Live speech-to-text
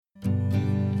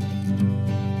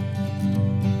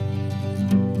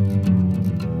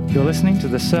You're listening to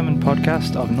the sermon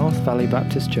podcast of North Valley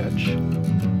Baptist Church.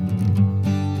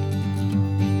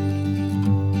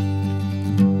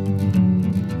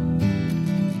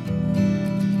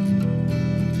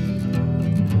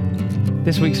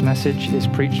 This week's message is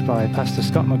preached by Pastor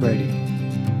Scott McGrady.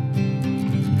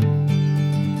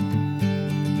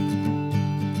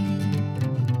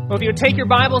 Well, if you take your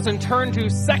Bibles and turn to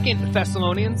 2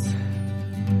 Thessalonians,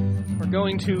 we're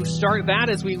going to start that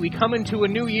as we come into a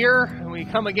new year and we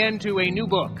come again to a new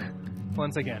book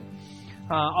once again.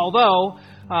 Although,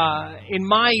 in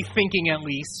my thinking at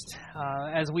least,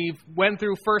 as we went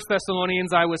through 1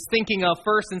 Thessalonians, I was thinking of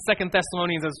 1 and 2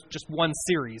 Thessalonians as just one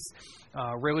series,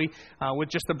 with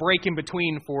just a break in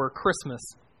between for Christmas.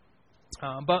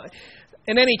 But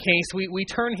in any case, we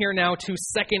turn here now to 2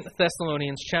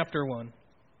 Thessalonians chapter 1.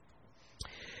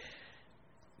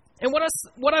 And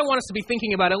what I want us to be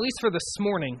thinking about, at least for this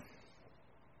morning,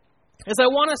 is I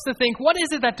want us to think, what is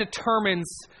it that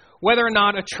determines whether or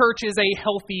not a church is a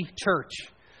healthy church?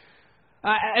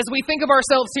 As we think of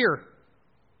ourselves here,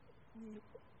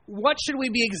 what should we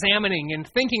be examining and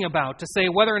thinking about to say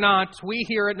whether or not we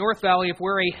here at North Valley, if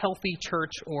we're a healthy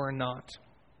church or not?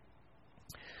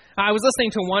 I was listening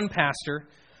to one pastor,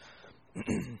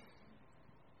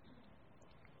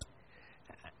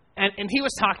 and he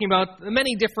was talking about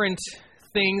many different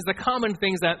things, the common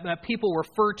things that people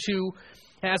refer to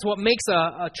as what makes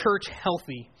a church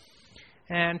healthy.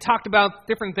 And talked about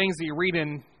different things that you read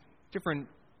in different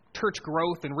church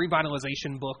growth and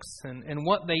revitalization books and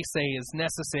what they say is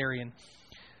necessary and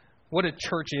what a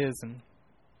church is. And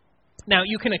now,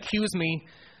 you can accuse me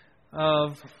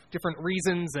of different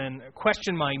reasons and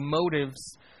question my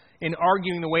motives in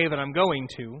arguing the way that I'm going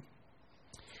to.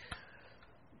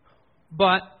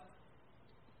 But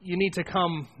you need to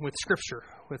come with Scripture,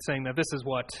 with saying that this is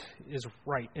what is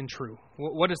right and true.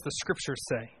 What does the Scripture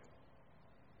say?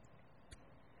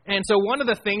 And so one of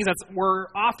the things that we're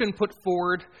often put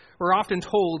forward, we're often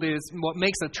told, is what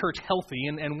makes a church healthy.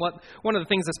 And what one of the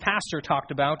things this pastor talked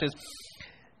about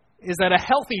is that a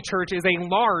healthy church is a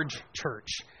large church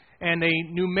and a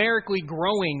numerically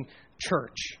growing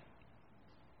church.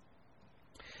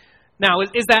 Now,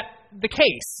 is that the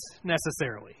case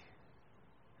necessarily?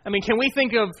 I mean, can we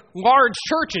think of large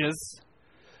churches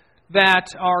that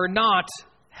are not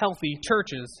healthy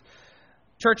churches?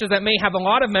 Churches that may have a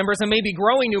lot of members and may be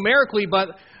growing numerically,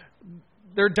 but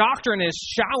their doctrine is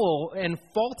shallow and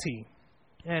faulty,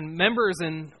 and members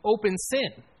in open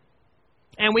sin.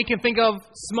 And we can think of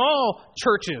small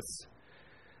churches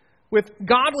with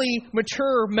godly,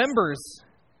 mature members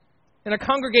in a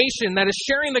congregation that is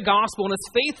sharing the gospel and is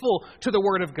faithful to the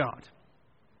Word of God.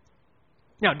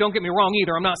 Now, don't get me wrong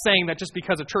either. I'm not saying that just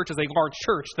because a church is a large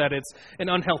church that it's an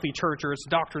unhealthy church or its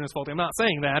doctrine is faulty. I'm not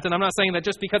saying that. And I'm not saying that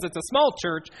just because it's a small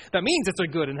church, that means it's a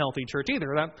good and healthy church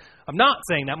either. I'm not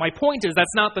saying that. My point is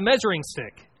that's not the measuring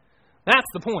stick. That's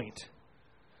the point.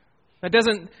 That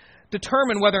doesn't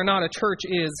determine whether or not a church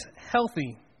is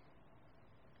healthy.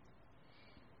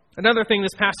 Another thing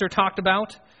this pastor talked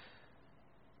about,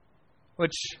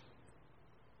 which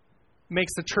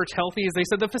makes the church healthy, is they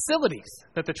said the facilities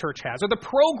that the church has, or the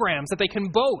programs that they can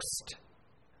boast.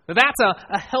 That's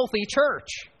a healthy church.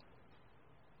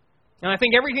 And I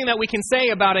think everything that we can say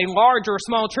about a large or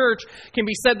small church can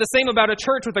be said the same about a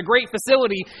church with a great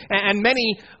facility and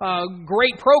many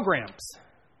great programs.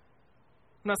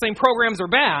 I'm not saying programs are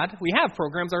bad. We have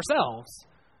programs ourselves.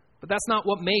 But that's not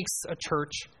what makes a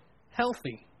church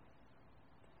healthy.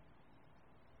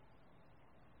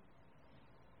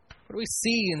 What do we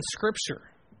see in Scripture?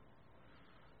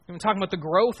 We've been talking about the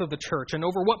growth of the church and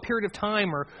over what period of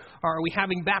time are we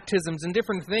having baptisms and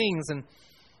different things. And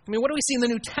I mean, what do we see in the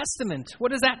New Testament?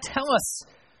 What does that tell us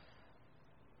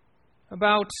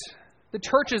about the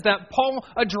churches that Paul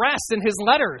addressed in his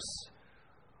letters?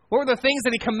 What were the things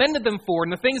that he commended them for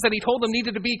and the things that he told them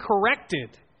needed to be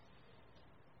corrected?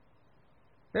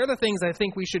 They're the things I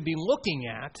think we should be looking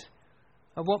at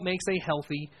of what makes a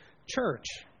healthy church.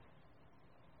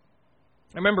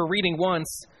 I remember reading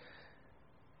once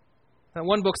that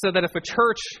one book said that if a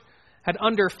church had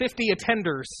under 50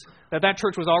 attenders, that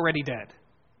church was already dead.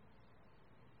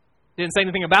 Didn't say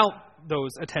anything about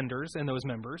those attenders and those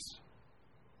members,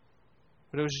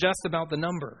 but it was just about the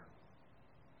number.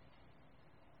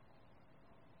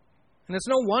 And it's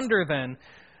no wonder then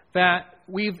that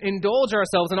we've indulged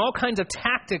ourselves in all kinds of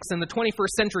tactics in the 21st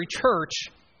century church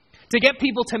to get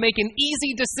people to make an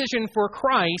easy decision for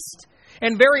Christ,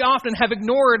 and very often have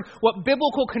ignored what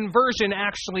biblical conversion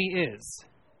actually is.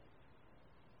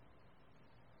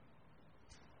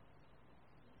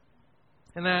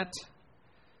 And that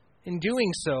in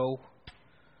doing so,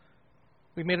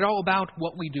 We've made it all about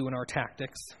what we do in our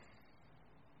tactics.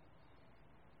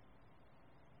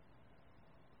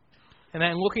 And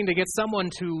then looking to get someone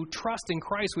to trust in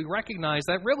Christ, we recognize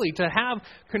that really to have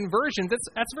conversion,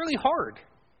 that's really hard.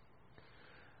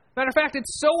 Matter of fact,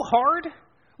 it's so hard,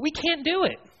 we can't do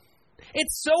it.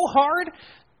 It's so hard,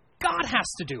 God has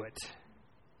to do it.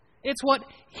 It's what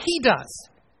He does.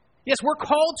 Yes, we're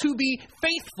called to be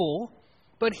faithful,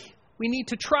 but we need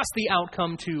to trust the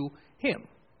outcome to Him.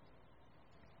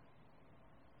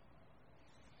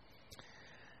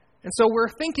 And so we're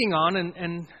thinking on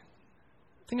and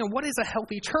thinking, what is a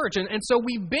healthy church? And so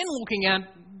we've been looking at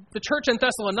the church in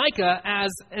Thessalonica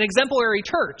as an exemplary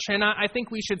church, and I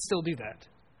think we should still do that.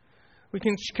 We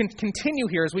can continue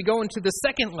here as we go into the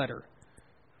second letter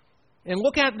and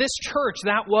look at this church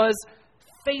that was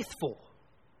faithful.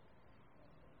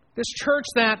 This church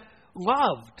that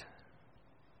loved.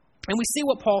 And we see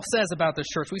what Paul says about this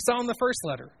church. We saw in the first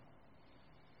letter.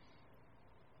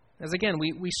 As again,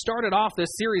 we started off this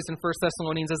series in 1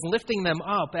 Thessalonians as lifting them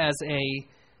up as a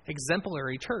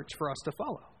exemplary church for us to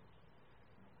follow.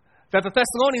 That the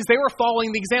Thessalonians, they were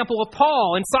following the example of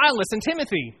Paul and Silas and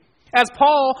Timothy, as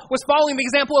Paul was following the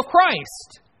example of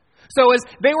Christ. So as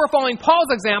they were following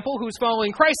Paul's example, who was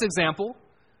following Christ's example,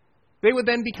 they would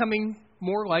then becoming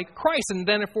more like Christ. And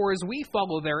then, as we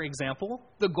follow their example,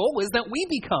 the goal is that we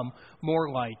become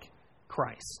more like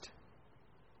Christ.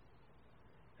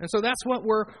 And so that's what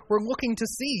we're looking to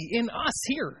see in us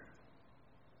here.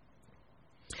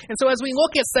 And so as we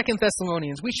look at 2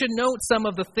 Thessalonians, we should note some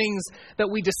of the things that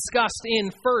we discussed in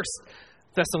 1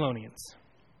 Thessalonians.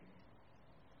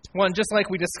 One, just like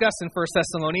we discussed in 1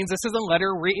 Thessalonians, this is a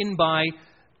letter written by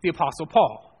the Apostle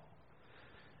Paul.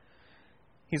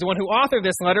 He's the one who authored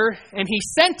this letter, and he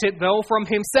sent it, though, from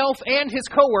himself and his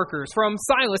co-workers, from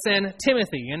Silas and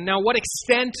Timothy. And now what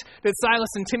extent did Silas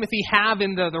and Timothy have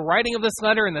in the writing of this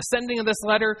letter and the sending of this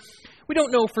letter? We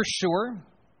don't know for sure,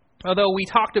 although we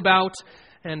talked about,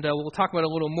 and we'll talk about a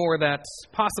little more, that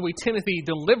possibly Timothy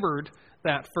delivered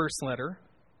that first letter.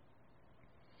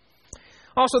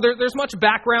 Also, there's much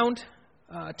background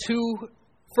to 1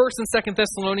 and 2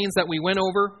 Thessalonians that we went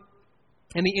over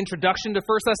in the introduction to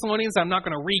 1 Thessalonians. I'm not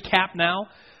going to recap now,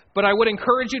 but I would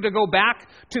encourage you to go back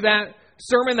to that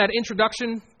sermon, that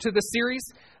introduction to the series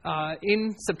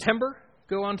in September.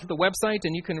 Go onto the website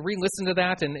and you can re-listen to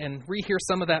that and rehear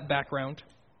some of that background.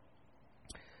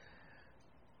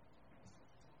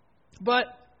 But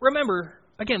remember,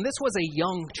 again, this was a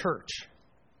young church.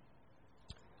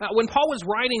 When Paul was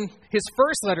writing his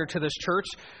first letter to this church,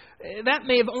 that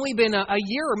may have only been a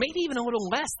year or maybe even a little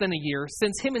less than a year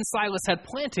since him and Silas had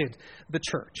planted the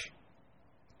church.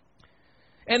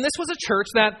 And this was a church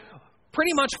that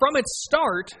pretty much from its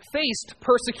start faced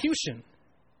persecution.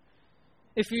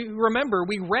 If you remember,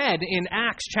 we read in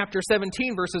Acts chapter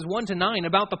 17, verses 1 to 9,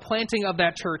 about the planting of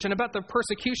that church and about the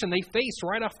persecution they faced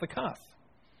right off the cuff.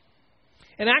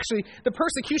 And actually, the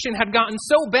persecution had gotten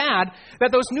so bad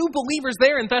that those new believers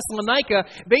there in Thessalonica,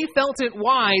 they felt it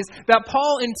wise that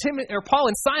Paul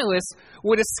and Silas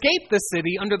would escape the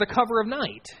city under the cover of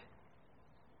night.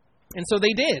 And so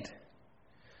they did.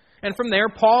 And from there,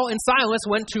 Paul and Silas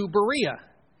went to Berea.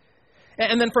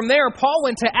 And then from there, Paul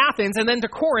went to Athens and then to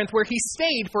Corinth, where he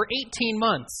stayed for 18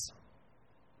 months.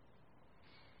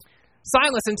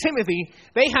 Silas and Timothy,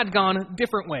 they had gone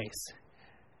different ways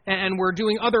and were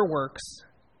doing other works.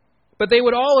 But they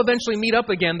would all eventually meet up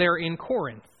again there in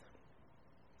Corinth.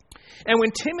 And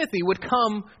when Timothy would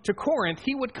come to Corinth,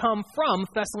 he would come from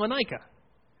Thessalonica.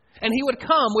 And he would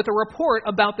come with a report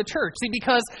about the church. See,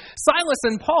 because Silas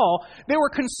and Paul, they were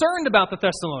concerned about the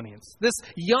Thessalonians, this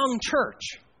young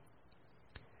church.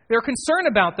 They were concerned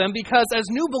about them because as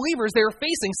new believers, they were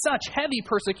facing such heavy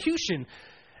persecution.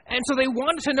 And so they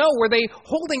wanted to know, were they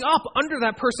holding up under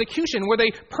that persecution? Were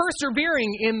they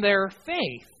persevering in their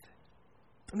faith?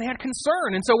 And they had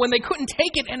concern. And so when they couldn't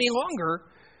take it any longer,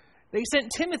 they sent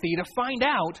Timothy to find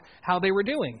out how they were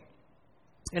doing.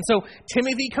 And so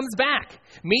Timothy comes back,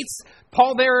 meets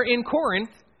Paul there in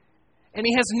Corinth, and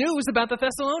he has news about the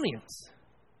Thessalonians.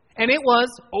 And it was,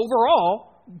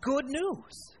 overall, good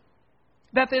news.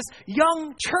 That this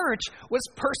young church was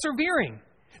persevering.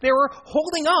 They were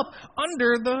holding up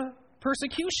under the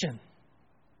persecution.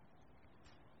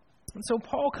 And so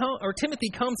Timothy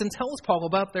comes and tells Paul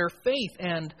about their faith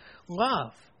and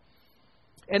love.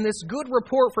 And this good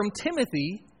report from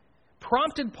Timothy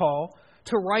prompted Paul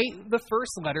to write the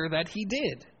first letter that he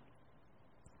did.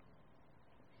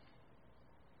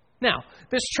 Now,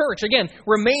 this church, again,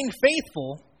 remained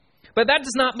faithful, But that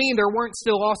does not mean there weren't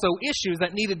still also issues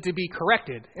that needed to be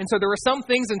corrected. And so there were some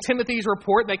things in Timothy's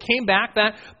report that came back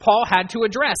that Paul had to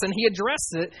address, and he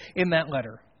addressed it in that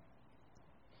letter.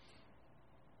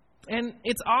 And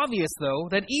it's obvious, though,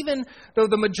 that even though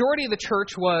the majority of the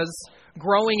church was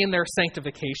growing in their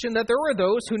sanctification, that there were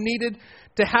those who needed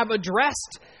to have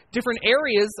addressed different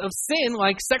areas of sin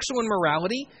like sexual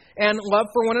immorality and love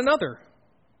for one another.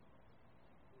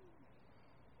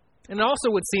 And it also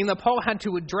would seem that Paul had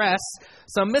to address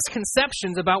some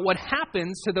misconceptions about what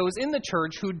happens to those in the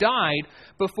church who died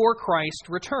before Christ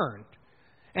returned.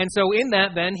 And so in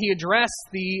that, then, he addressed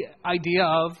the idea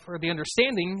of, or the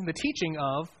understanding, the teaching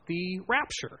of the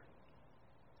rapture.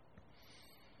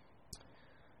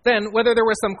 Then, whether there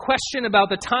was some question about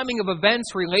the timing of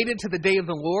events related to the day of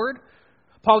the Lord,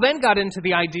 Paul then got into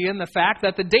the idea and the fact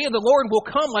that the day of the Lord will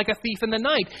come like a thief in the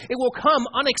night. It will come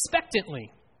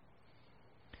unexpectedly.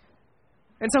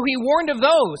 And so he warned of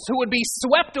those who would be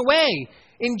swept away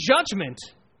in judgment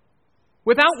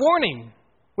without warning,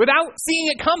 without seeing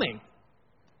it coming.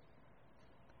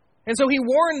 And so he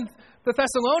warned the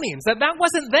Thessalonians that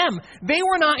wasn't them. They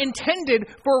were not intended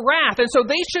for wrath, and so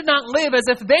they should not live as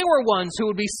if they were ones who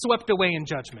would be swept away in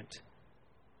judgment.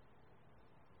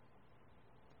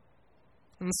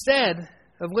 Instead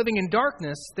of living in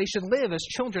darkness, they should live as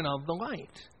children of the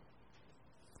light.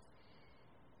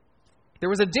 There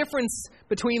was a difference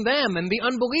between them and the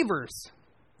unbelievers.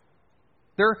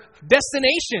 Their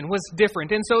destination was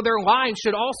different, and so their lives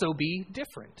should also be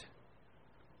different.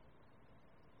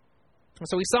 And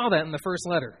so we saw that in the first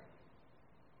letter.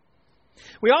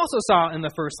 We also saw in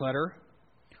the first letter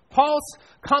Paul's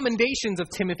commendations of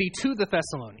Timothy to the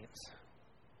Thessalonians.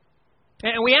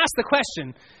 And we asked the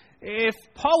question, if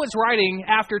Paul is writing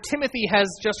after Timothy has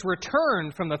just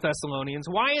returned from the Thessalonians,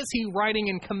 why is he writing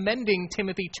and commending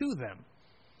Timothy to them?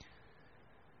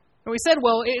 And we said,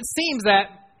 well, it seems that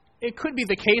it could be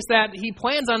the case that he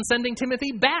plans on sending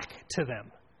Timothy back to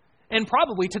them, and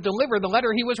probably to deliver the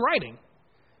letter he was writing,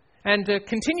 and to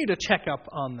continue to check up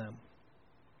on them.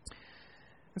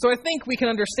 And so I think we can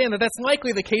understand that that's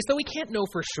likely the case, though we can't know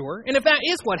for sure. And if that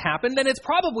is what happened, then it's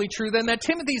probably true then that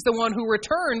Timothy's the one who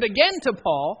returned again to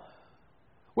Paul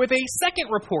with a second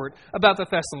report about the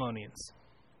Thessalonians,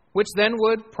 which then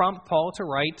would prompt Paul to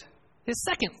write his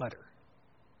second letter.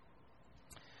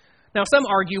 Now, some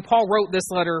argue Paul wrote this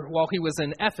letter while he was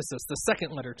in Ephesus, the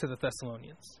second letter to the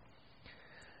Thessalonians.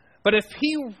 But if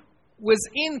he was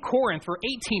in Corinth for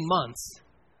 18 months,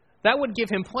 that would give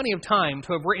him plenty of time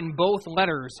to have written both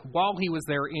letters while he was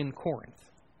there in Corinth.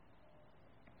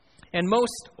 And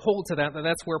most hold to that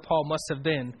that's where Paul must have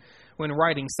been when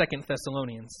writing 2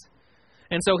 Thessalonians.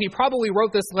 And so he probably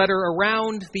wrote this letter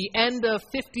around the end of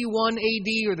 51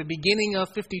 AD or the beginning of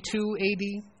 52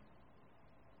 AD.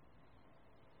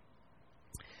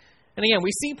 And again,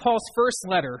 we see Paul's first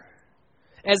letter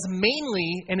as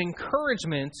mainly an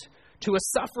encouragement to a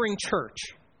suffering church,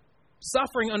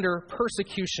 suffering under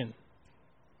persecution,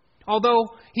 although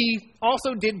he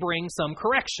also did bring some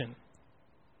correction.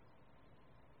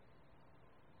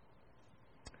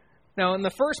 Now, in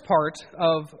the first part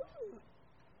of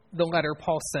the letter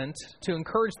Paul sent to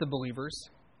encourage the believers,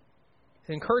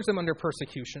 to encourage them under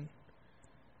persecution,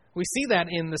 we see that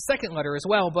in the second letter as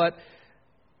well, but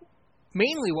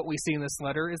mainly what we see in this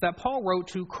letter is that Paul wrote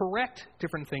to correct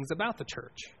different things about the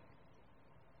church.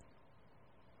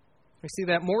 We see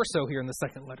that more so here in the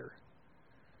second letter.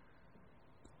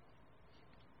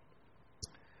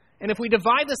 And if we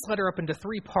divide this letter up into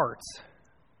three parts,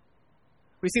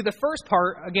 we see the first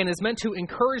part, again, is meant to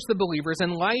encourage the believers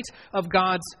in light of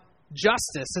God's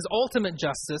justice, His ultimate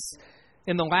justice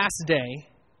in the last day,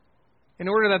 in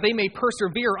order that they may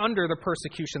persevere under the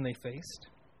persecution they faced.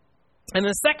 And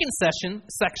the second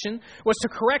section was to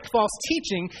correct false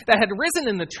teaching that had risen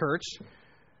in the church,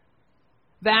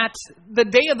 that the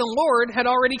day of the Lord had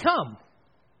already come,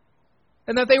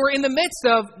 and that they were in the midst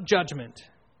of judgment.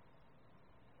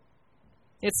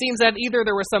 It seems that either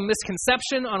there was some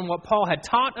misconception on what Paul had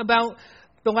taught about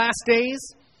the last days,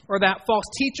 or that false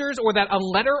teachers, or that a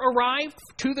letter arrived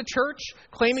to the church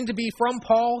claiming to be from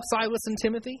Paul, Silas, and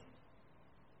Timothy.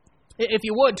 If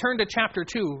you would, turn to chapter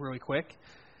 2 really quick.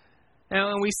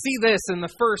 And we see this in the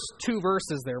first two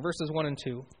verses there, verses 1 and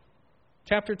 2.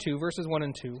 Chapter 2, verses 1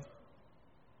 and 2.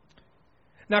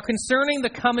 Now concerning the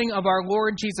coming of our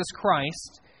Lord Jesus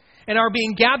Christ, and our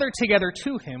being gathered together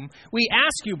to Him, we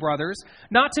ask you, brothers,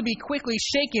 not to be quickly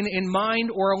shaken in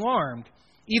mind or alarmed,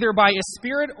 either by a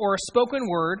spirit or a spoken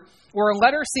word, or a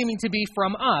letter seeming to be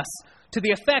from us, to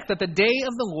the effect that the day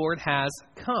of the Lord has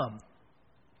come.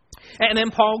 And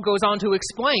then Paul goes on to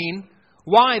explain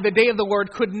why the day of the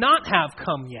Lord could not have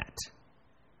come yet.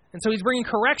 And so he's bringing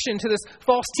correction to this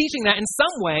false teaching that in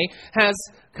some way has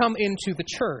come into the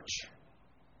church.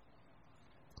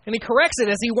 And he corrects it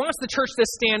as he wants the church to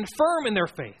stand firm in their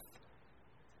faith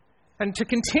and to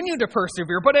continue to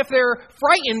persevere. But if they're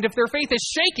frightened, if their faith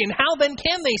is shaken, how then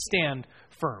can they stand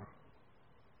firm?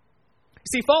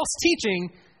 See, false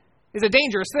teaching is a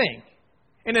dangerous thing,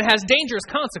 and it has dangerous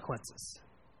consequences.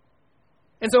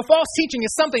 And so false teaching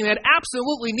is something that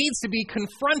absolutely needs to be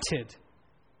confronted.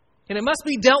 And it must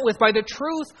be dealt with by the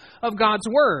truth of God's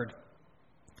Word.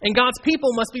 And God's people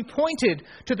must be pointed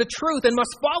to the truth and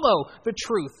must follow the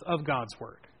truth of God's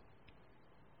Word.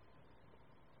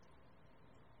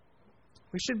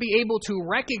 We should be able to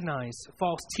recognize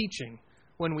false teaching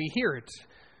when we hear it,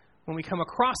 when we come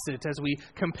across it, as we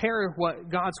compare what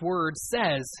God's Word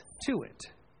says to it.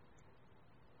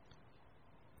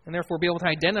 And therefore be able to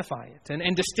identify it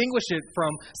and distinguish it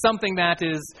from something that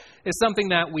is something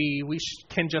that we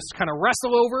can just kind of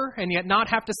wrestle over and yet not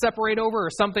have to separate over, or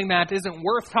something that isn't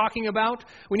worth talking about.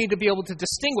 We need to be able to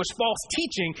distinguish false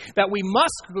teaching that we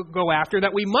must go after,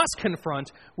 that we must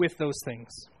confront with those things.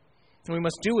 And we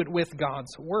must do it with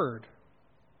God's Word.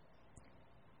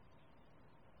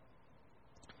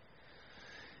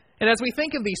 And as we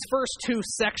think of these first two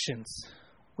sections,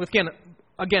 with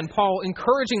again, Paul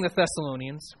encouraging the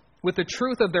Thessalonians with the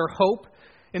truth of their hope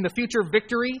in the future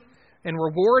victory and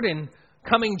reward and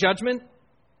coming judgment.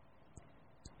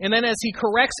 And then as he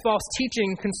corrects false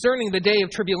teaching concerning the day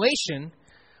of tribulation,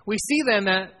 we see then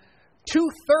that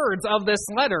 2/3 of this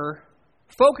letter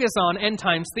focus on end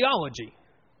times theology.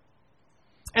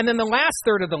 And then the last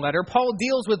third of the letter, Paul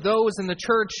deals with those in the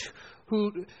church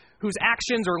whose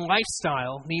actions or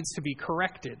lifestyle needs to be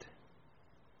corrected.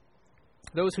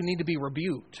 Those who need to be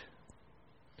rebuked.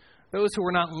 Those who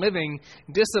are not living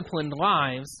disciplined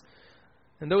lives.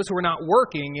 And those who are not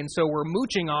working and so were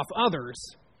mooching off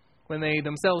others when they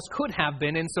themselves could have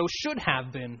been and so should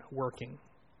have been working.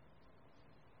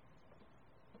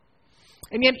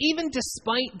 And yet, even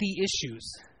despite the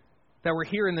issues that were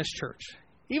here in this church,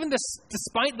 even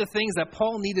despite the things that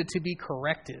Paul needed to be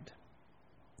corrected,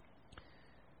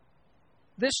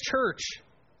 this church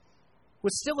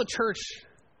was still a church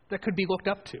that could be looked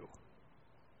up to.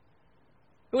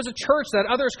 It was a church that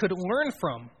others could learn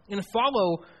from and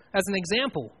follow as an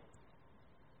example,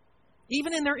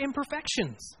 even in their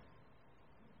imperfections.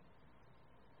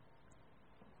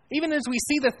 Even as we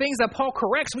see the things that Paul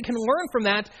corrects, we can learn from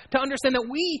that to understand that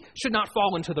we should not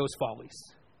fall into those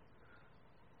follies.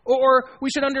 Or we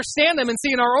should understand them and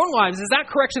see in our own lives, is that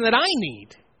correction that I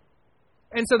need?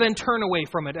 And so then turn away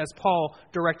from it, as Paul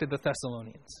directed the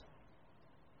Thessalonians.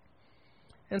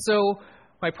 And so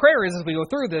my prayer is, as we go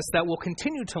through this, that we'll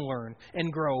continue to learn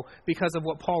and grow because of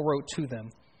what Paul wrote to them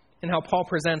and how Paul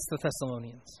presents the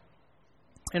Thessalonians.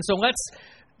 And so let's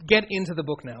get into the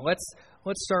book now. Let's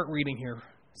start reading here.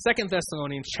 2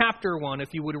 Thessalonians chapter 1,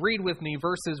 if you would read with me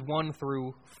verses 1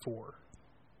 through 4.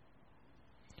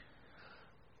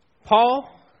 Paul,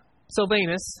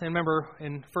 Silvanus, and remember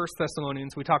in 1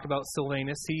 Thessalonians we talked about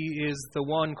Silvanus. He is the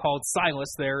one called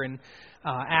Silas there in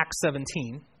Acts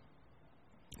 17.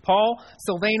 Paul,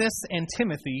 Silvanus, and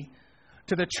Timothy,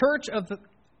 to the church of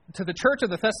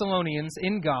the Thessalonians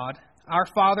in God, our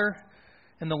Father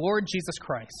and the Lord Jesus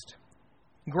Christ.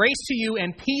 Grace to you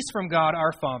and peace from God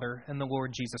our Father and the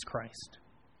Lord Jesus Christ.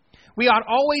 We ought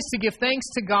always to give thanks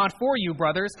to God for you,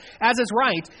 brothers, as is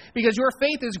right, because your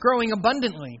faith is growing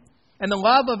abundantly, and the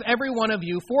love of every one of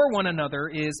you for one another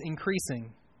is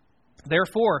increasing.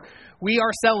 Therefore, we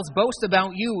ourselves boast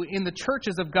about you in the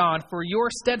churches of God for your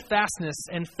steadfastness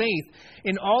and faith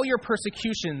in all your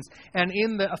persecutions and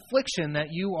in the affliction that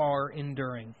you are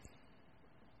enduring.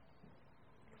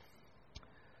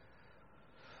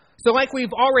 So like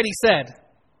we've already said,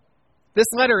 this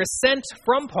letter is sent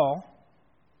from Paul,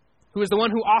 who is the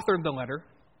one who authored the letter,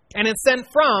 and it's sent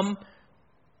from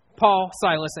Paul,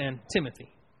 Silas, and Timothy.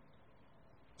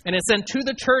 And it's sent to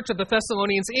the church of the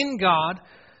Thessalonians in God,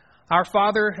 our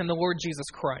Father and the Lord Jesus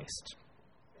Christ.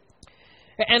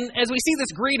 And as we see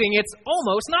this greeting, it's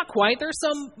almost, not quite, there's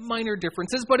some minor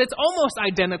differences, but it's almost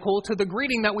identical to the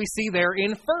greeting that we see there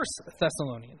in 1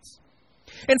 Thessalonians.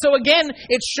 And so again,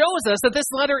 it shows us that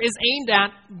this letter is aimed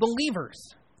at believers.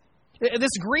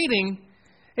 This greeting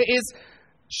is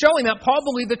showing that Paul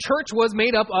believed the church was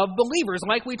made up of believers,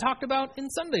 like we talked about in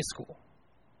Sunday school.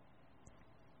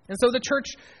 And so the church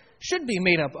should be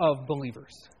made up of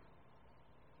believers.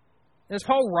 As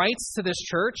Paul writes to this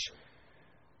church,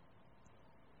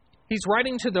 he's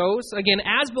writing to those, again,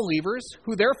 as believers,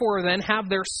 who therefore then have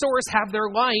their source, have their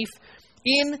life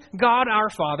in God our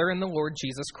Father and the Lord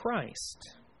Jesus Christ.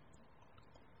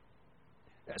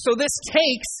 So this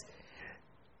takes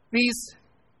these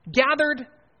gathered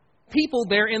people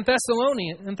there in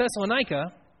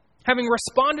Thessalonica, having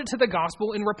responded to the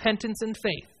gospel in repentance and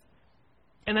faith.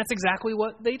 And that's exactly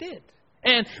what they did.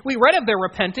 And we read of their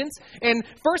repentance in 1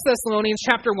 Thessalonians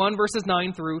chapter 1, verses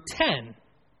 9 through 10.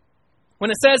 When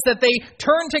it says that they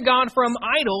turned to God from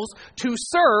idols to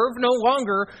serve, no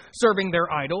longer serving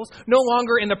their idols, no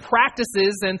longer in the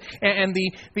practices and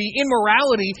the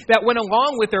immorality that went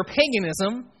along with their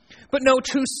paganism, but no,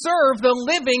 to serve the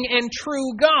living and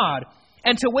true God,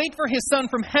 and to wait for His Son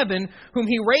from heaven, whom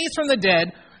He raised from the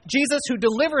dead, Jesus, who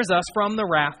delivers us from the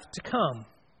wrath to come.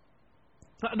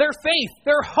 Their faith,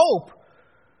 their hope,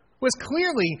 was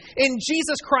clearly in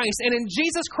Jesus Christ, and in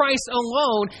Jesus Christ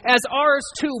alone, as ours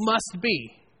too must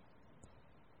be.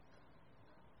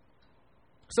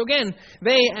 So again,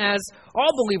 they, as all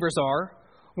believers are,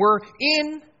 were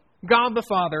in God the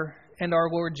Father and our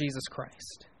Lord Jesus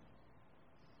Christ.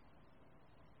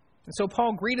 And so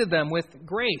Paul greeted them with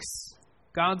grace,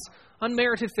 God's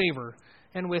unmerited favor,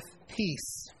 and with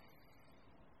peace.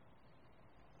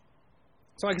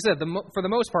 So like I said, for the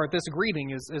most part, this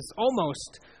greeting is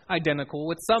almost identical,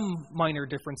 with some minor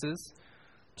differences,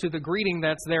 to the greeting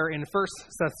that's there in 1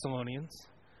 Thessalonians.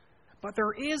 But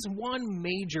there is one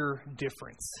major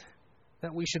difference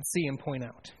that we should see and point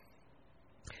out.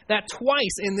 That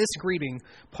twice in this greeting,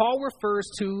 Paul refers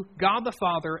to God the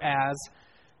Father as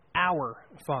our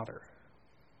Father.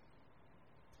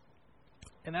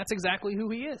 And that's exactly who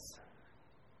He is.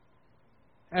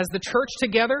 As the church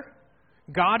together,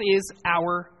 God is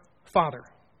our Father.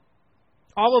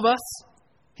 All of us,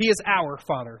 He is our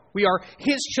Father. We are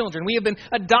His children. We have been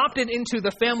adopted into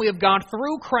the family of God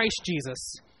through Christ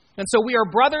Jesus. And so we are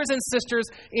brothers and sisters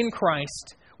in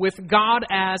Christ with God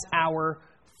as our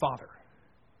Father.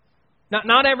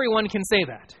 Not everyone can say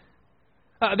that.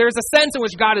 There's a sense in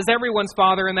which God is everyone's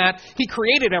Father in that He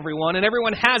created everyone, and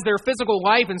everyone has their physical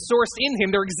life and source in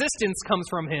Him. Their existence comes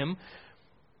from Him.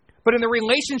 But in the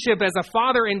relationship as a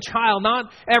father and child,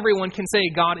 not everyone can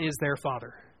say God is their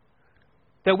Father.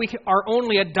 That we are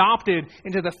only adopted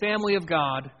into the family of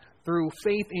God through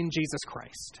faith in Jesus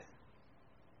Christ.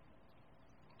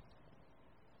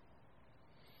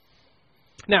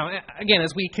 Now, again,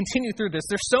 as we continue through this,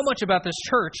 there's so much about this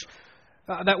church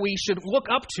that we should look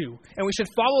up to, and we should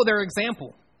follow their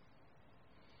example.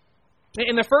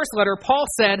 In the first letter, Paul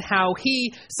said how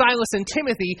he, Silas, and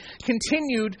Timothy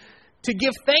continued to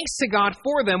give thanks to God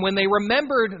for them when they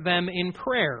remembered them in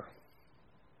prayer.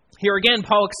 Here again,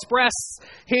 Paul expressed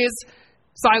his,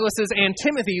 Silas's, and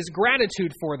Timothy's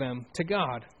gratitude for them to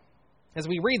God. As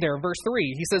we read there, verse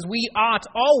 3, he says, "We ought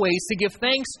always to give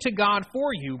thanks to God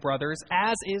for you, brothers,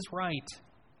 as is right."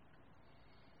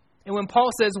 And when Paul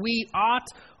says we ought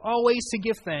always to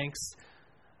give thanks,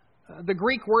 the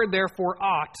Greek word there for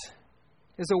ought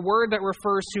is a word that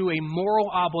refers to a moral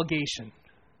obligation.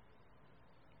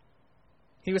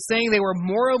 He was saying they were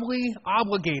morally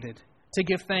obligated to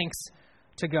give thanks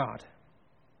to God.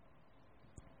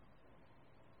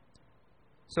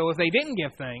 So if they didn't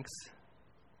give thanks,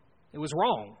 it was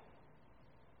wrong.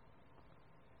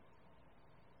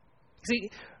 See,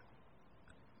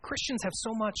 Christians have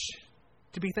so much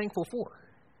to be thankful for.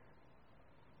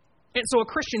 And so a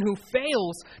Christian who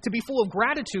fails to be full of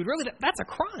gratitude, really, that's a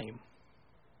crime.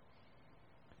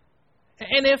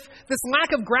 And if this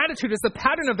lack of gratitude is the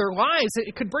pattern of their lives,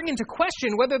 it could bring into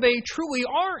question whether they truly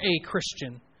are a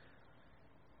Christian.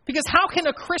 Because how can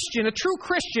a Christian, a true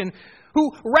Christian, who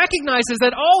recognizes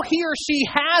that all he or she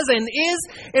has and is,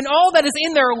 and all that is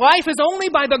in their life is only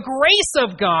by the grace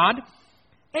of God,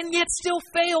 and yet still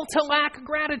fail to lack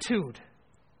gratitude?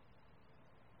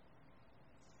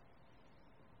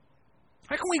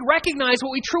 How can we recognize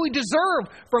what we truly deserve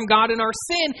from God in our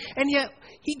sin, and yet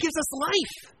He gives us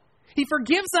life? He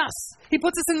forgives us. He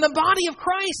puts us in the body of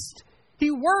Christ. He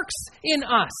works in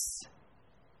us.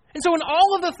 And so in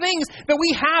all of the things that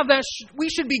we have that we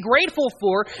should be grateful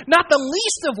for, not the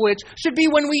least of which should be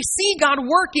when we see God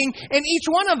working in each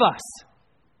one of us.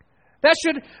 That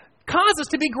should cause us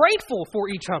to be grateful for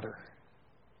each other.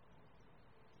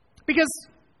 Because,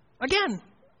 again,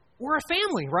 we're a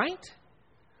family, right?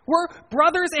 We're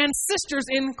brothers and sisters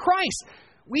in Christ.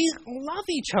 We love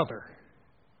each other.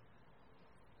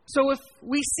 So if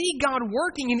we see God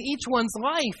working in each one's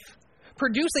life,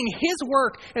 producing His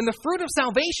work and the fruit of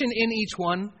salvation in each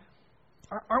one,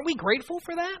 aren't we grateful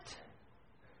for that?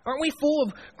 Aren't we full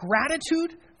of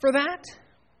gratitude for that?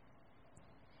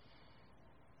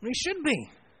 We should be.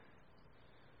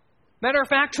 Matter of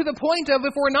fact, to the point of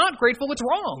if we're not grateful, it's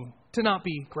wrong to not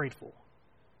be grateful.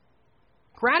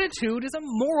 Gratitude is a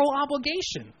moral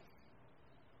obligation.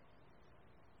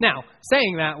 Now,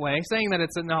 saying that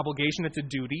it's an obligation, it's a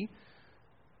duty,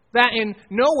 that in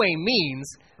no way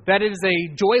means that it is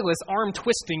a joyless,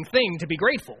 arm-twisting thing to be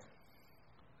grateful.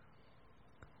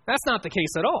 That's not the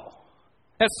case at all.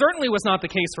 That certainly was not the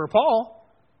case for Paul.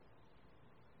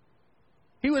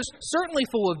 He was certainly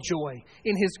full of joy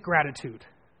in his gratitude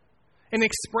and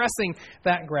expressing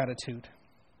that gratitude.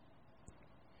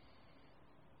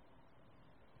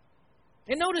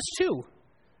 And notice, too,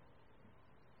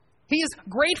 he is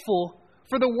grateful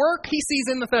for the work he sees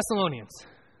in the Thessalonians.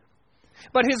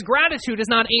 But his gratitude is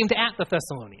not aimed at the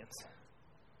Thessalonians.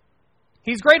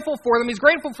 He's grateful for them. He's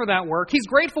grateful for that work. He's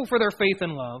grateful for their faith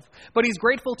and love. But he's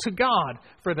grateful to God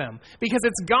for them. Because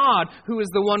it's God who is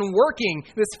the one working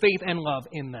this faith and love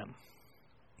in them.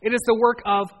 It is the work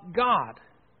of God.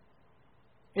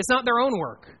 It's not their own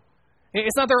work.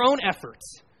 It's not their own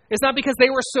efforts. It's not because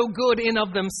they were so good in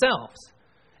of themselves.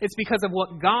 It's because of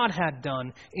what God had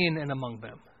done in and among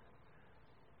them.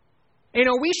 You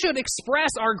know, we should express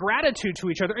our gratitude to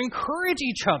each other, encourage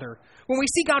each other when we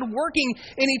see God working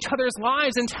in each other's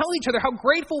lives, and tell each other how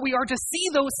grateful we are to see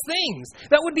those things.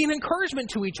 That would be an encouragement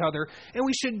to each other, and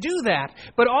we should do that.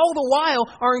 But all the while,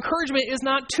 our encouragement is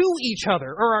not to each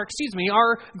other, our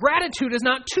gratitude is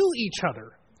not to each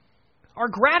other. Our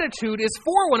gratitude is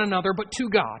for one another, but to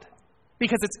God,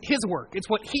 because it's His work. It's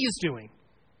what He is doing.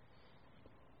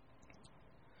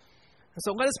 And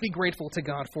so let us be grateful to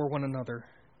God for one another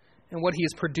and what He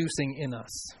is producing in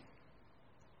us.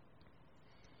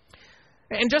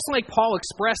 And just like Paul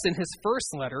expressed in his first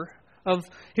letter of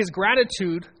his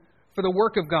gratitude for the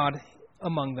work of God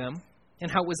among them and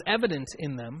how it was evident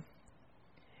in them,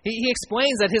 he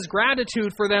explains that his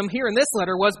gratitude for them here in this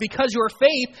letter was because your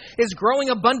faith is growing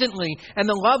abundantly and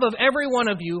the love of every one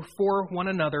of you for one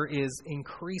another is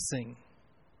increasing.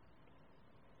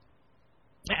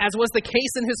 As was the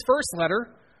case in his first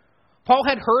letter, Paul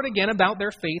had heard again about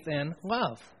their faith and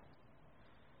love.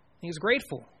 He was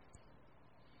grateful.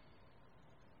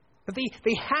 But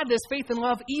they had this faith and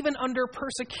love even under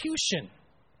persecution.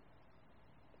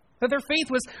 That their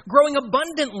faith was growing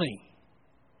abundantly.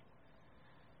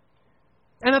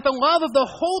 And that the love of the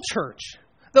whole church,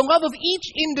 the love of each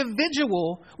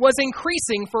individual, was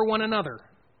increasing for one another.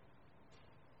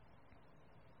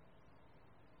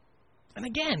 And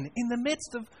again, in the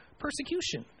midst of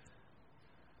persecution,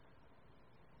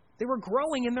 they were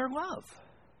growing in their love.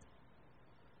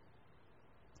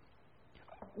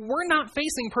 We're not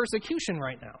facing persecution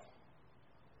right now.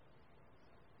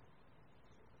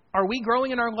 Are we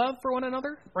growing in our love for one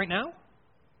another right now?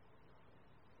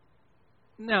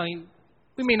 No,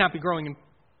 we may not be growing in,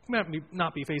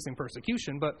 not be facing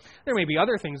persecution, but there may be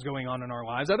other things going on in our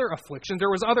lives, other afflictions.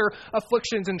 There was other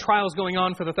afflictions and trials going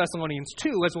on for the Thessalonians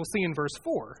too, as we'll see in verse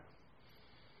 4.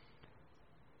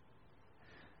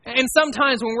 And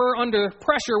sometimes when we're under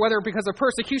pressure, whether because of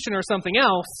persecution or something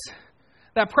else,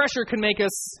 that pressure can make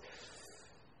us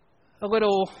a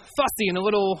little fussy and a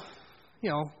little,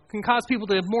 can cause people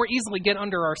to more easily get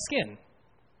under our skin.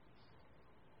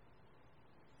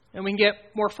 And we can get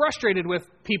more frustrated with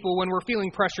people when we're feeling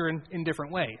pressure in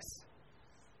different ways.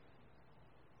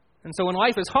 And so when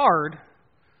life is hard,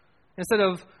 instead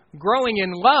of growing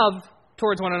in love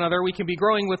towards one another, we can be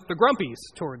growing with the grumpies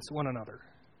towards one another.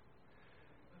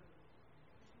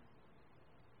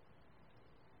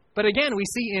 But again, we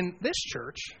see in this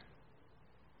church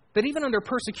that even under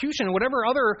persecution and whatever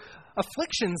other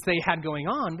afflictions they had going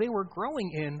on, they were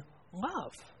growing in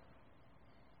love.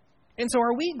 And so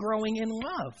are we growing in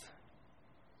love?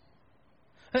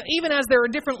 Even as there are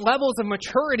different levels of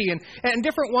maturity and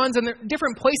different ones in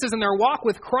different places in their walk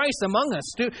with Christ among us,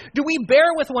 do we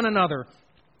bear with one another?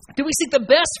 Do we seek the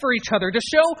best for each other? To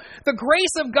show the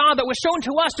grace of God that was shown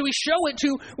to us, do we show it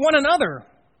to one another?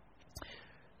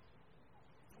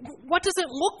 What does it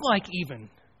look like even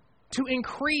to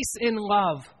increase in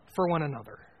love for one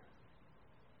another?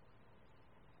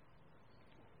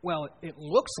 Well, it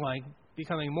looks like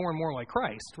becoming more and more like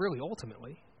Christ, really,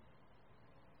 ultimately.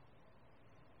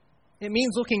 It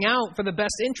means looking out for the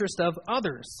best interest of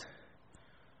others.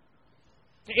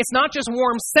 It's not just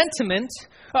warm sentiment,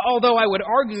 although I would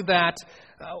argue that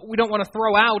we don't want to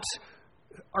throw out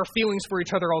our feelings for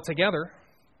each other altogether.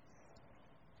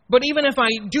 But even if I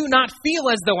do not feel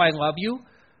as though I love you,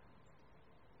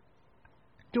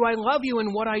 do I love you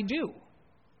in what I do?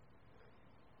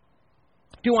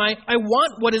 Do I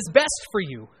want what is best for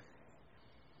you?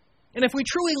 And if we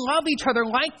truly love each other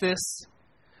like this,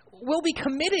 we'll be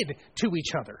committed to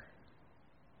each other.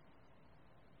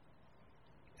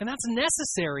 And that's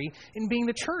necessary in being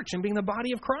the church and being the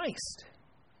body of Christ.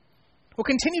 We'll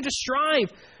continue to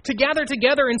strive to gather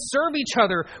together and serve each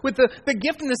other with the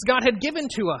giftedness God had given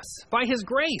to us by His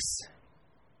grace.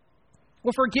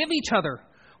 We'll forgive each other.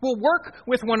 We'll work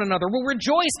with one another. We'll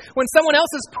rejoice when someone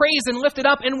else is praised and lifted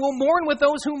up, and we'll mourn with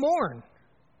those who mourn.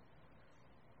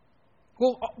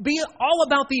 We'll be all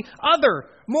about the other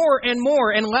more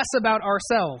and less about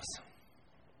ourselves.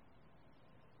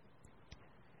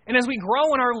 And as we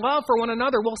grow in our love for one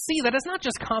another, we'll see that it's not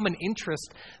just common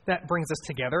interest that brings us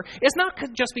together. It's not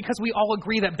just because we all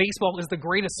agree that baseball is the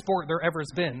greatest sport there ever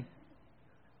has been.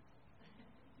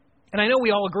 And I know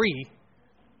we all agree.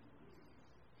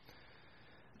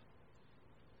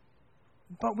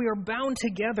 But we are bound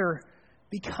together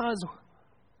because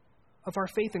of our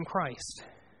faith in Christ.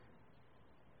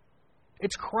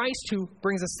 It's Christ who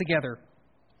brings us together.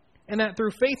 And that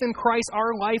through faith in Christ,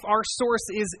 our life, our source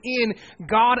is in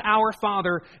God our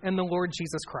Father and the Lord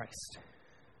Jesus Christ.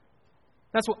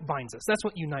 That's what binds us. That's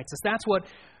what unites us. That's what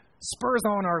spurs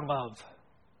on our love.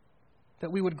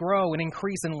 That we would grow and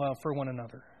increase in love for one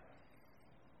another.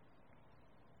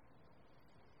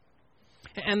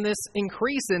 And this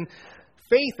increase in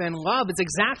faith and love is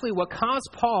exactly what caused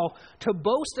Paul to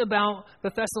boast about the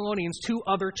Thessalonians to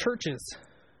other churches,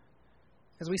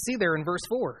 as we see there in verse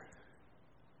 4.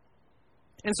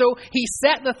 And so he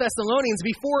set the Thessalonians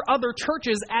before other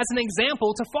churches as an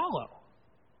example to follow.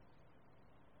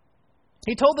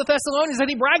 He told the Thessalonians that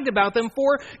he bragged about them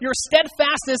for your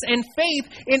steadfastness and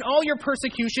faith in all your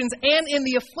persecutions and in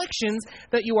the afflictions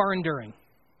that you are enduring.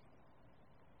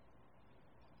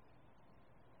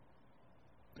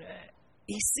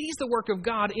 He sees the work of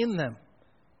God in them,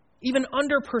 even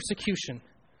under persecution.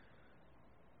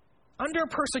 Under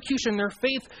persecution, their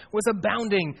faith was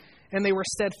abounding and they were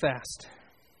steadfast.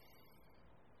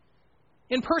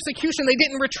 In persecution, they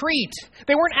didn't retreat.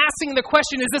 They weren't asking the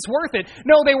question, is this worth it?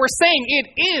 No, they were saying,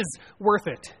 it is worth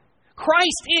it.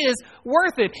 Christ is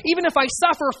worth it. Even if I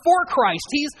suffer for Christ,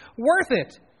 He's worth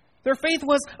it. Their faith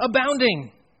was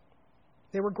abounding.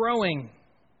 They were growing.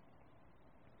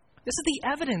 This is the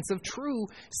evidence of true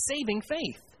saving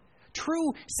faith.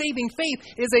 True saving faith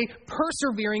is a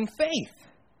persevering faith.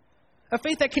 A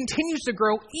faith that continues to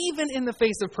grow even in the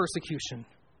face of persecution.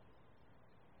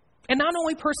 And not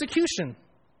only persecution,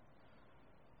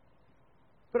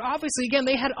 but obviously, again,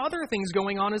 they had other things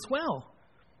going on as well.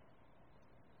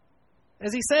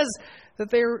 As he says,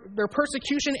 that their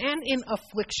persecution and in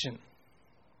affliction.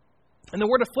 And the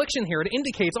word affliction here, it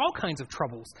indicates all kinds of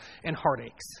troubles and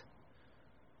heartaches.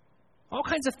 All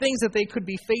kinds of things that they could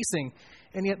be facing,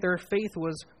 and yet their faith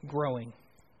was growing.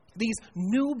 These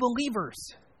new believers,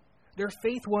 their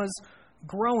faith was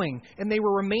growing, and they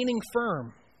were remaining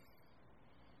firm.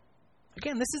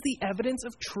 Again, this is the evidence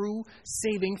of true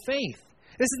saving faith.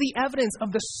 This is the evidence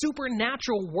of the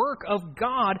supernatural work of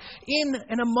God in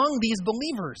and among these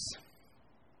believers.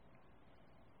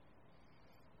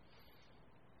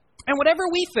 And whatever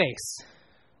we face,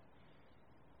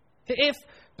 if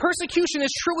persecution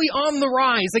is truly on the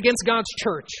rise against God's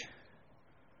church,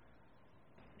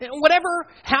 and whatever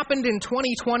happened in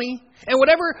 2020, and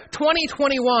whatever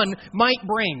 2021 might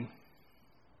bring,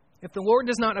 if the Lord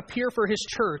does not appear for His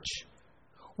church,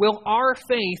 will our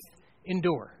faith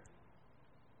endure?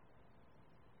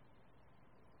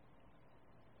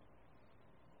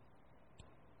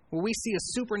 Will we see a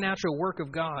supernatural work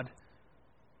of God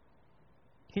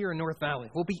here in North Valley?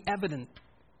 Will be evident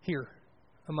here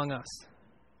among us?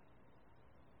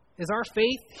 Is our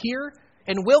faith here,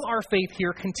 and will our faith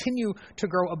here continue to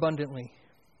grow abundantly?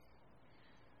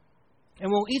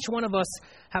 And will each one of us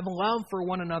have a love for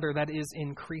one another that is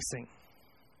increasing?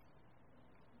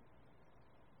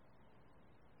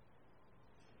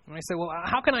 And I say, well,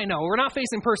 how can I know? We're not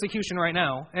facing persecution right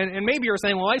now. And maybe you're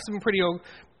saying, well, life's been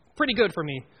pretty good for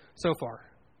me so far.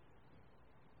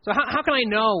 So how can I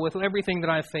know with everything that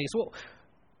I've faced?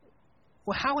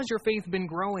 Well, how has your faith been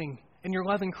growing and your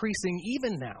love increasing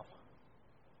even now?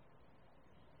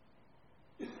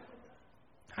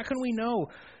 How can we know?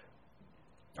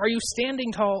 Are you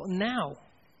standing tall now?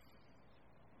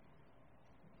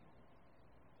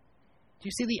 Do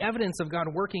you see the evidence of God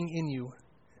working in you?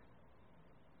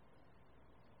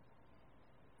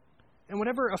 And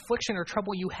whatever affliction or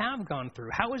trouble you have gone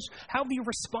through, how have you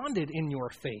responded in your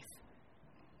faith?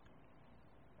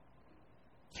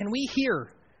 Can we here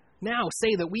now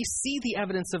say that we see the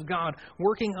evidence of God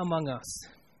working among us?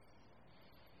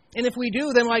 And if we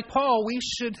do, then like Paul, we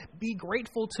should be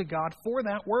grateful to God for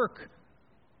that work.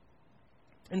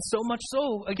 And so much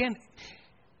so, again,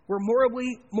 we're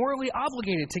morally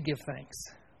obligated to give thanks.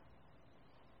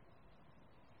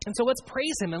 And so let's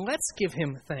praise Him and let's give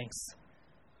Him thanks.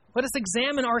 Let us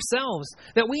examine ourselves,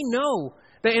 that we know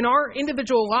That in our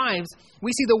individual lives,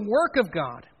 we see the work of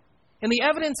God and the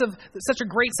evidence of such a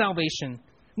great salvation,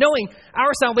 knowing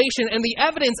our salvation and the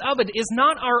evidence of it is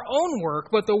not our own work,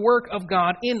 but the work of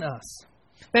God in us.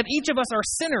 That each of us are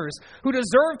sinners who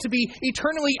deserve to be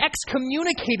eternally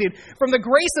excommunicated from the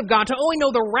grace of God, to only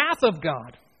know the wrath of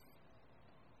God.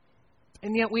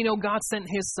 And yet we know God sent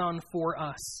His Son for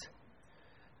us.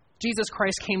 Jesus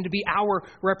Christ came to be our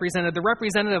representative, the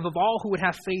representative of all who would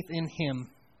have faith in Him.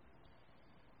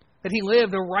 That He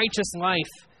lived a righteous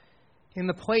life in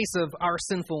the place of our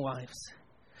sinful lives.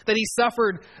 That He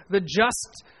suffered the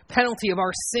just penalty of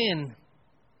our sin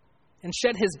and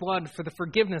shed His blood for the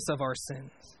forgiveness of our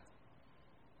sins.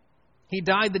 He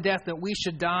died the death that we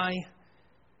should die,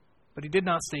 but He did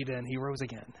not stay dead. He rose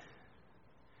again.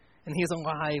 And He is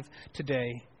alive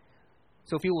today.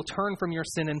 So if you will turn from your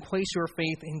sin and place your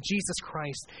faith in Jesus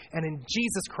Christ, and in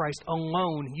Jesus Christ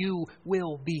alone, you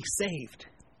will be saved.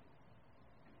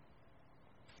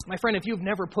 My friend, if you've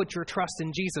never put your trust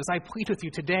in Jesus, I plead with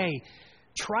you today,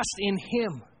 trust in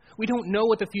Him. We don't know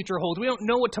what the future holds. We don't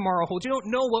know what tomorrow holds. You don't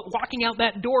know what walking out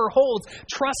that door holds.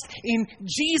 Trust in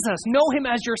Jesus. Know Him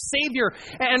as your Savior.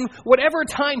 And whatever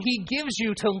time He gives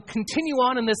you to continue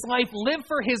on in this life, live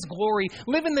for His glory.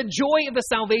 Live in the joy of the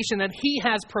salvation that He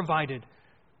has provided.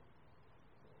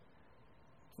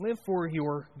 Live for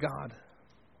your God.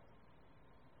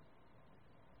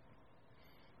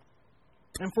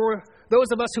 And for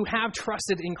those of us who have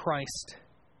trusted in Christ,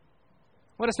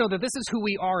 let us know that this is who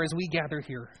we are as we gather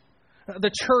here.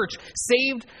 The church,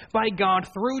 saved by God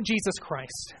through Jesus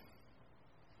Christ.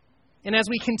 And as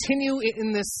we continue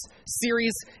in this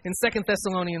series in 2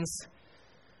 Thessalonians,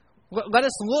 let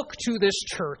us look to this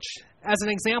church as an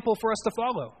example for us to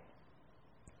follow.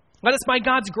 Let us, by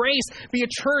God's grace, be a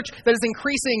church that is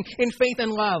increasing in faith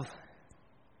and love.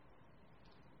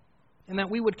 And that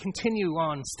we would continue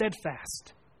on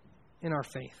steadfast in our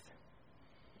faith.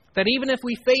 That even if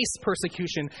we face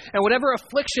persecution and whatever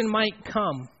affliction might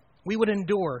come, we would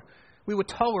endure. We would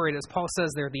tolerate, as Paul says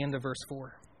there at the end of verse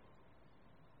 4.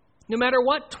 No matter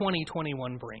what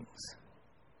 2021 brings.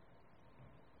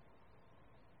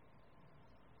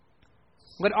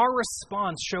 Let our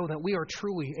response show that we are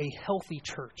truly a healthy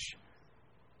church.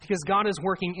 Because God is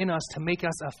working in us to make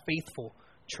us a faithful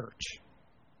church.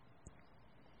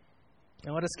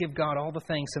 And let us give God all the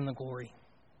thanks and the glory.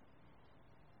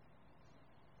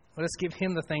 Let us give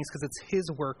Him the thanks because it's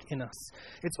His work in us.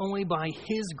 It's only by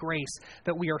His grace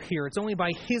that we are here. It's only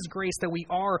by His grace that we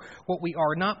are what we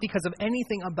are, not because of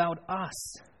anything about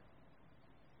us.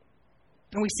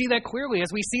 And we see that clearly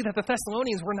as we see that the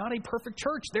Thessalonians were not a perfect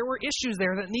church. There were issues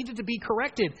there that needed to be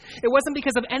corrected. It wasn't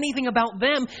because of anything about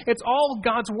them. It's all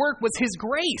God's work was His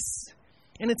grace.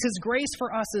 And it's His grace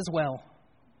for us as well.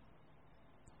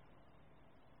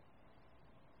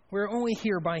 We're only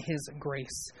here by His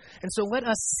grace. And so let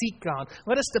us seek God.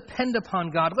 Let us depend upon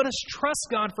God. Let us trust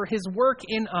God for His work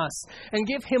in us and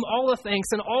give Him all the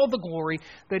thanks and all the glory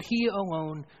that He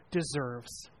alone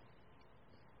deserves.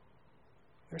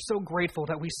 We're so grateful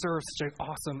that we serve such an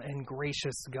awesome and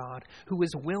gracious God who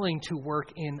is willing to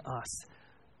work in us.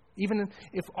 Even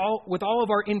if with all of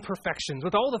our imperfections,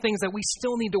 with all the things that we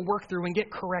still need to work through and get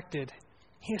corrected,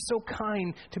 He is so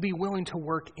kind to be willing to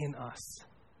work in us.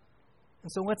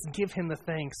 And so let's give Him the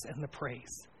thanks and the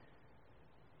praise.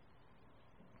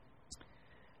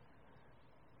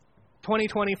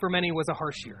 2020 for many was a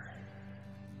harsh year.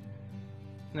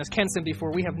 And as Ken said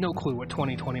before, we have no clue what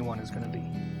 2021 is going to be.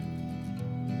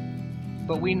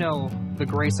 But we know the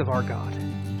grace of our God.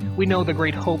 We know the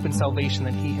great hope and salvation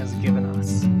that He has given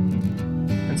us.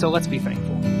 And so let's be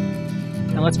thankful.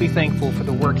 And let's be thankful for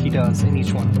the work He does in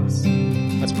each one of us.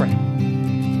 Let's pray.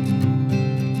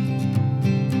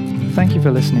 Thank you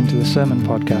for listening to the sermon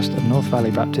podcast of North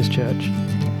Valley Baptist Church.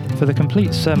 For the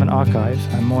complete sermon archive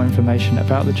and more information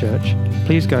about the church,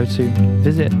 please go to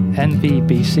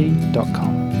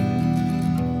visitnvbc.com.